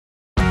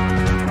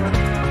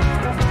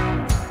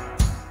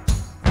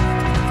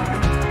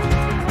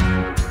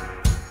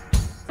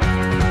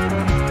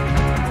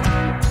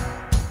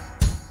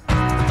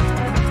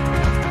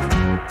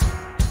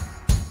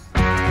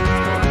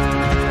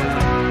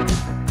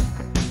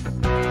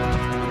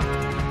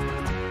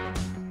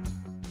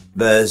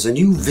There's a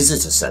new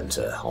visitor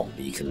centre on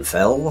Beacon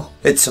Fell.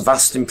 It's a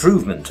vast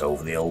improvement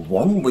over the old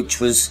one,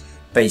 which was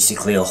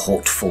basically a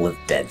hut full of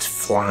dead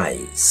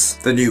flies.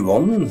 The new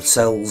one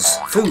sells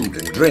food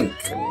and drink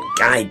and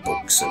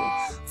guidebooks and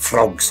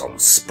frogs on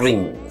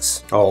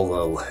springs,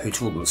 although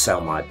it wouldn't sell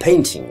my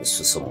paintings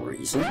for some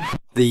reason.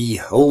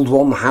 The old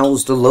one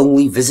housed a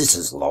lonely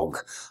visitor's log,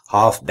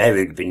 half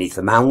buried beneath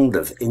a mound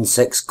of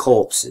insects'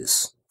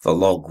 corpses. The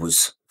log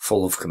was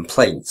full of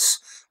complaints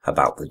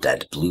about the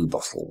dead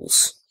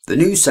bluebottles. The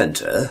new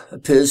centre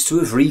appears to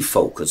have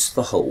refocused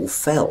the whole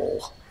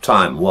fell.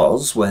 Time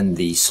was when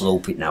the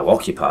slope it now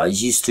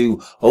occupies used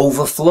to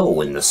overflow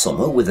in the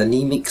summer with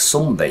anemic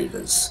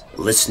sunbathers,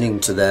 listening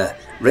to their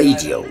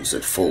radios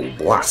at full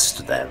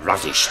blast, their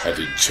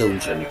radish-headed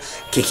children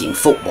kicking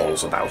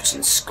footballs about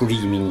and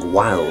screaming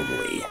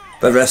wildly.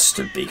 The rest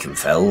of Beacon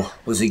Fell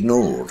was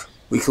ignored.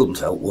 We couldn't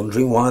help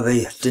wondering why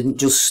they didn't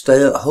just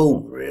stay at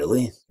home,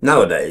 really.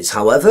 Nowadays,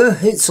 however,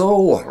 it's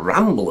all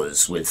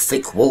ramblers with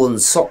thick woolen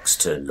socks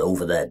turned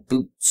over their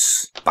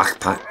boots,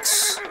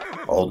 backpacks,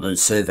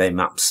 Ordnance Survey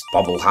maps,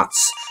 bobble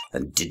hats,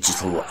 and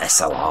digital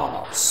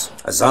SLRs.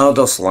 A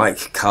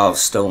Zardos-like carved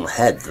stone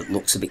head that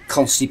looks a bit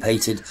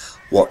constipated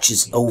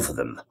watches over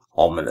them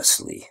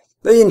ominously.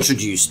 They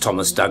introduced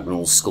Thomas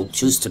Dagnall's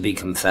sculptures to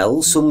Beacon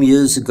Fell some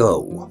years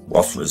ago.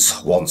 What was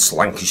once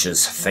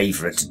Lancashire's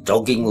favourite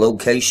dogging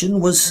location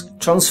was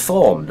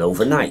transformed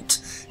overnight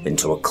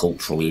into a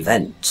cultural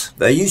event.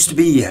 There used to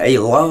be a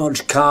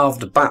large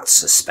carved bat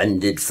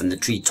suspended from the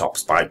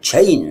treetops by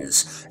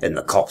chains in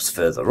the copse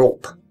further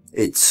up.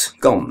 It's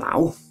gone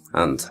now,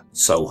 and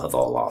so have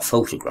all our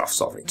photographs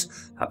of it,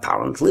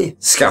 apparently.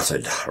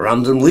 Scattered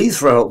randomly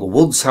throughout the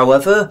woods,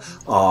 however,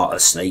 are a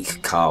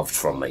snake carved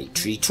from a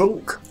tree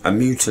trunk, a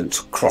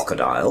mutant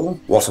crocodile,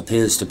 what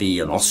appears to be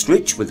an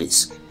ostrich with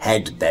its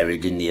head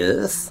buried in the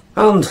earth,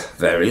 and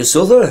various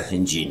other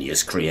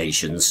ingenious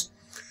creations.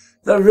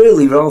 They're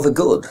really rather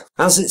good.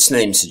 As its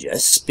name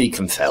suggests,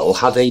 Beacon Fell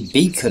had a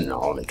beacon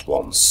on it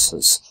once,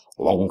 as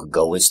long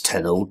ago as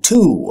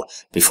 1002,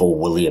 before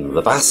William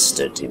the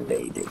Bastard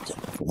invaded.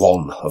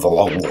 One of a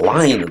long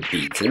line of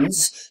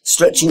beacons,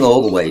 stretching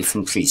all the way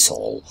from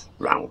Priesthall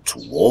round to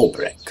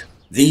Warbreck.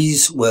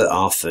 These were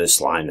our first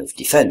line of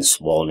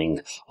defence,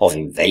 warning of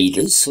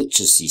invaders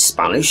such as the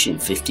Spanish in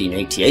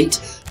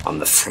 1588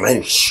 and the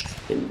French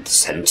in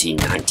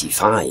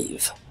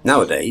 1795.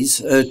 Nowadays,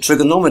 a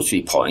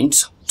trigonometry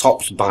point,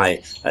 topped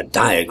by a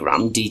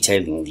diagram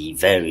detailing the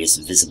various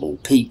visible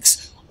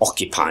peaks,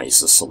 occupies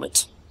the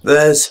summit.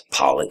 There's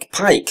Parlick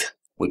Pike,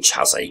 which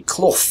has a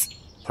clough,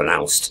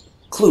 pronounced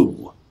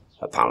clou,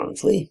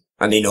 apparently.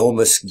 An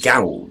enormous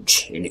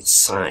gouge in its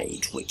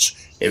side, which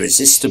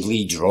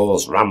irresistibly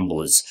draws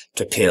ramblers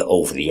to peer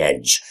over the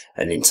edge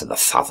and into the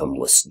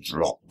fathomless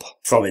drop.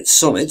 From its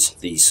summit,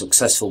 the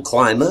successful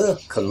climber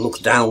can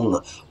look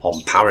down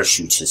on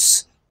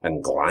parachutists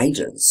and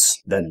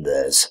gliders. Then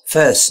there's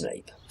Fair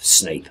Snape,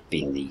 Snape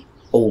being the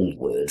old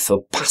word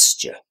for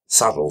pasture,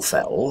 Saddle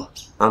Fell,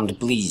 and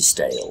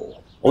Bleasdale.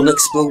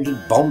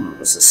 Unexploded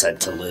bombs are said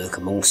to lurk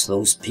amongst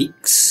those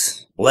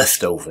peaks,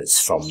 leftovers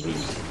from the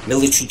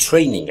military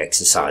training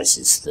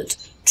exercises that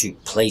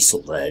took place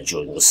up there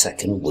during the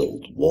Second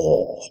World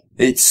War.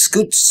 It's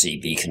good to see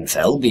Beacon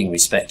Fell being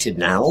respected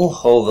now,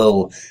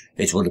 although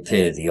it would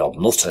appear the odd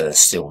nutter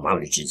still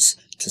manages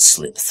to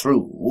slip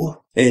through.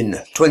 In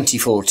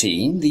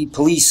 2014, the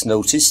police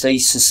noticed a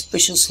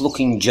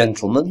suspicious-looking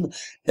gentleman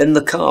in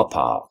the car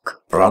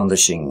park,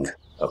 brandishing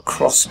a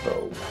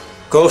crossbow.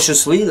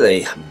 Cautiously,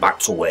 they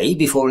backed away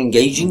before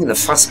engaging in a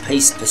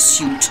fast-paced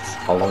pursuit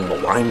along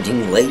the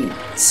winding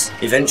lanes.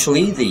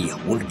 Eventually, the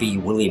would-be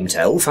William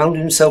Tell found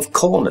himself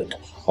cornered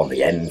on the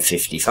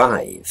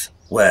M55,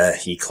 where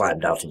he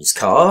climbed out of his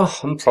car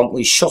and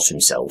promptly shot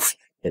himself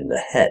in the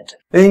head.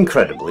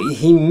 Incredibly,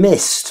 he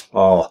missed,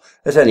 or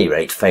at any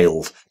rate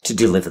failed to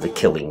deliver the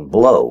killing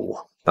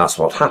blow. That's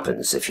what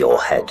happens if your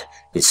head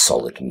is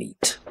solid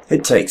meat.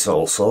 It takes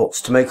all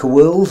sorts to make a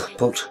world,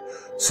 but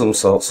some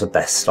sorts are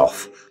best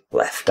off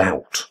left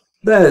out.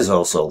 There's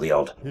also the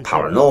odd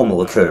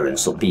paranormal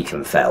occurrence at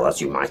Beacon Fell, as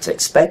you might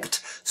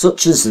expect,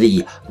 such as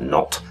the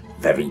not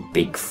very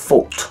big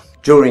foot.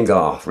 During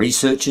our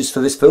researches for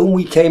this film,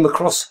 we came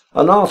across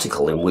an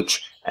article in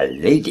which a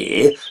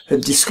lady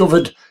had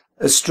discovered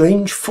a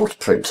strange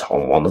footprint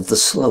on one of the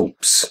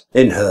slopes.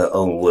 In her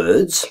own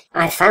words,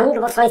 "I found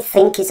what I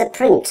think is a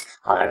print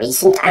on a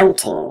recent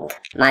outing.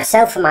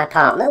 Myself and my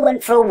partner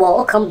went for a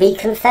walk on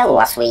Beacon Fell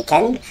last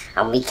weekend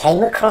and we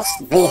came across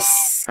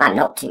this. I'm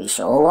not too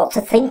sure what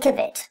to think of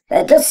it.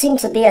 There does seem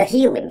to be a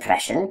heel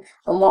impression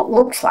on what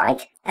looks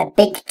like a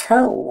big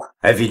toe."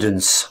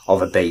 Evidence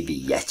of a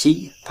baby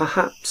yeti,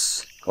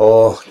 perhaps?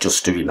 Or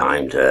just to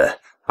remind her,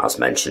 as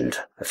mentioned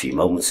a few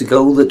moments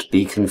ago, that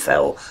Beacon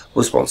Fell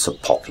was once a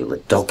popular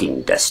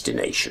dogging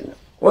destination.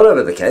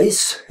 Whatever the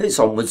case, it's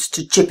onwards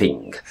to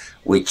Chipping,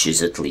 which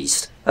is at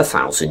least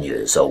 1,000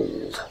 years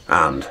old,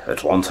 and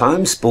at one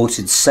time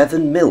sported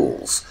 7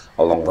 mills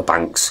along the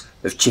banks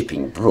of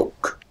Chipping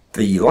Brook.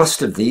 The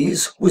last of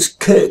these was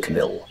Kirk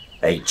Mill,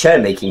 a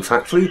chair-making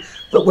factory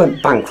that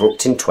went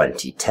bankrupt in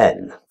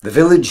 2010. The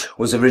village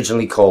was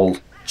originally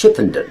called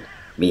Chippenden,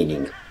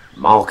 meaning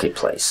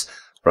marketplace,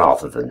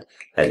 rather than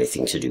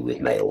anything to do with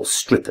male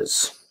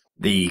strippers.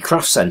 The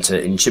craft centre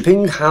in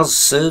Chipping has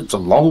served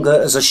longer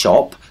as a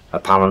shop,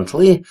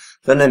 apparently,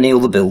 than any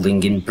other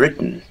building in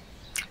Britain.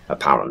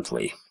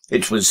 Apparently.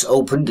 It was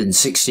opened in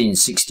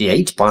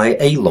 1668 by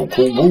a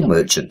local wool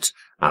merchant,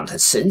 and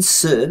has since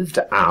served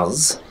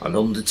as an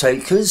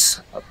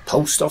undertaker's, a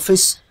post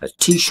office, a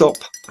tea shop,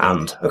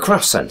 and a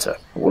craft centre.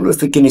 I wonder if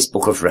the Guinness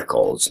Book of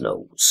Records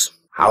knows.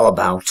 How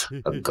about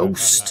a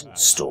ghost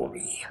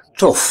story?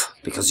 Tough,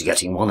 because you're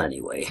getting one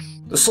anyway.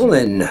 The Sun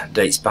Inn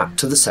dates back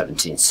to the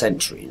 17th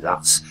century.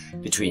 That's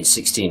between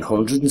 1600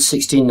 and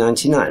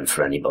 1699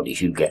 for anybody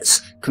who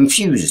gets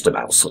confused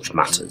about such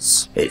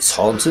matters. It's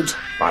haunted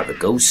by the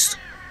ghost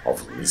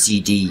of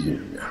Lizzie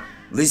Dean.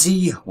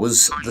 Lizzie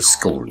was the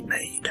scullery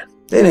maid.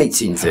 In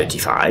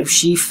 1835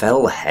 she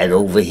fell head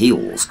over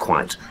heels,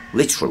 quite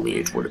literally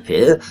it would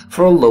appear,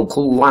 for a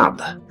local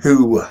lad,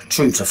 who,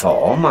 true to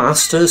form,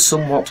 asked her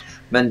somewhat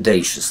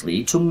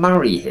mendaciously to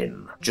marry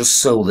him, just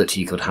so that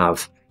he could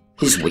have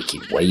his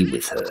wicked way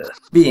with her.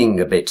 Being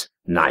a bit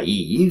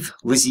naive,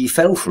 Lizzie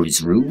fell for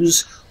his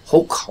ruse,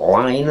 hook,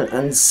 line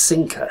and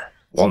sinker.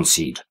 Once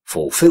he'd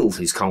fulfilled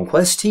his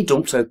conquest, he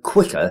dumped her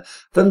quicker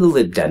than the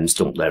Lib Dems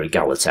dumped their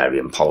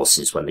egalitarian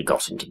policies when they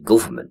got into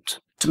government.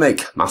 To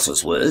make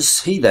matters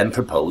worse, he then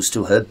proposed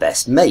to her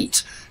best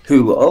mate,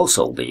 who,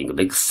 also being a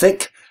big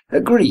thick,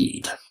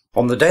 agreed.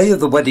 On the day of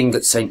the wedding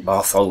at St.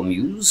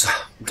 Bartholomew's,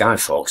 Guy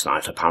Fawkes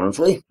night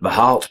apparently, the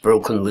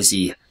heartbroken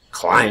Lizzie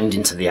climbed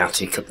into the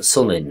attic at the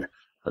Sun Inn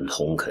and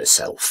hung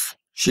herself.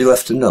 She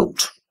left a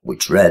note,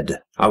 which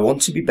read, "I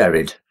want to be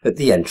buried at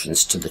the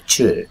entrance to the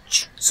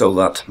church, so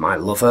that my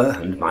lover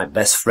and my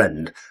best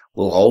friend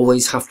will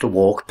always have to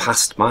walk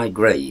past my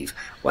grave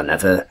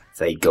whenever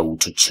they go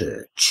to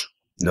church."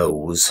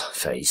 Nose,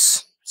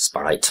 face,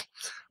 spite,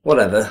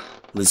 whatever,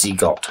 Lizzie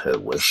got her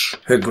wish.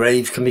 Her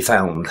grave can be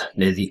found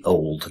near the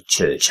old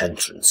church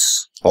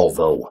entrance,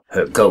 although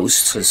her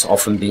ghost has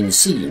often been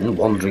seen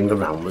wandering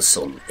around the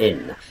Sun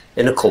Inn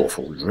in a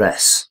colourful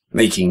dress,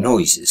 making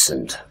noises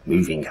and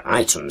moving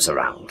items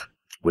around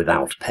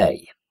without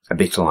pay. A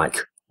bit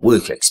like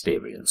work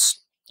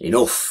experience.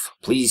 Enough.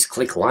 Please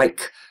click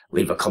like,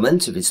 leave a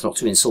comment if it's not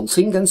too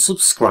insulting, and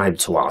subscribe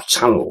to our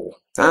channel.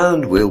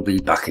 And we'll be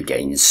back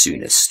again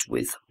soonest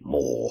with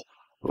more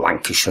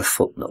Lancashire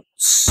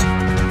Footnotes.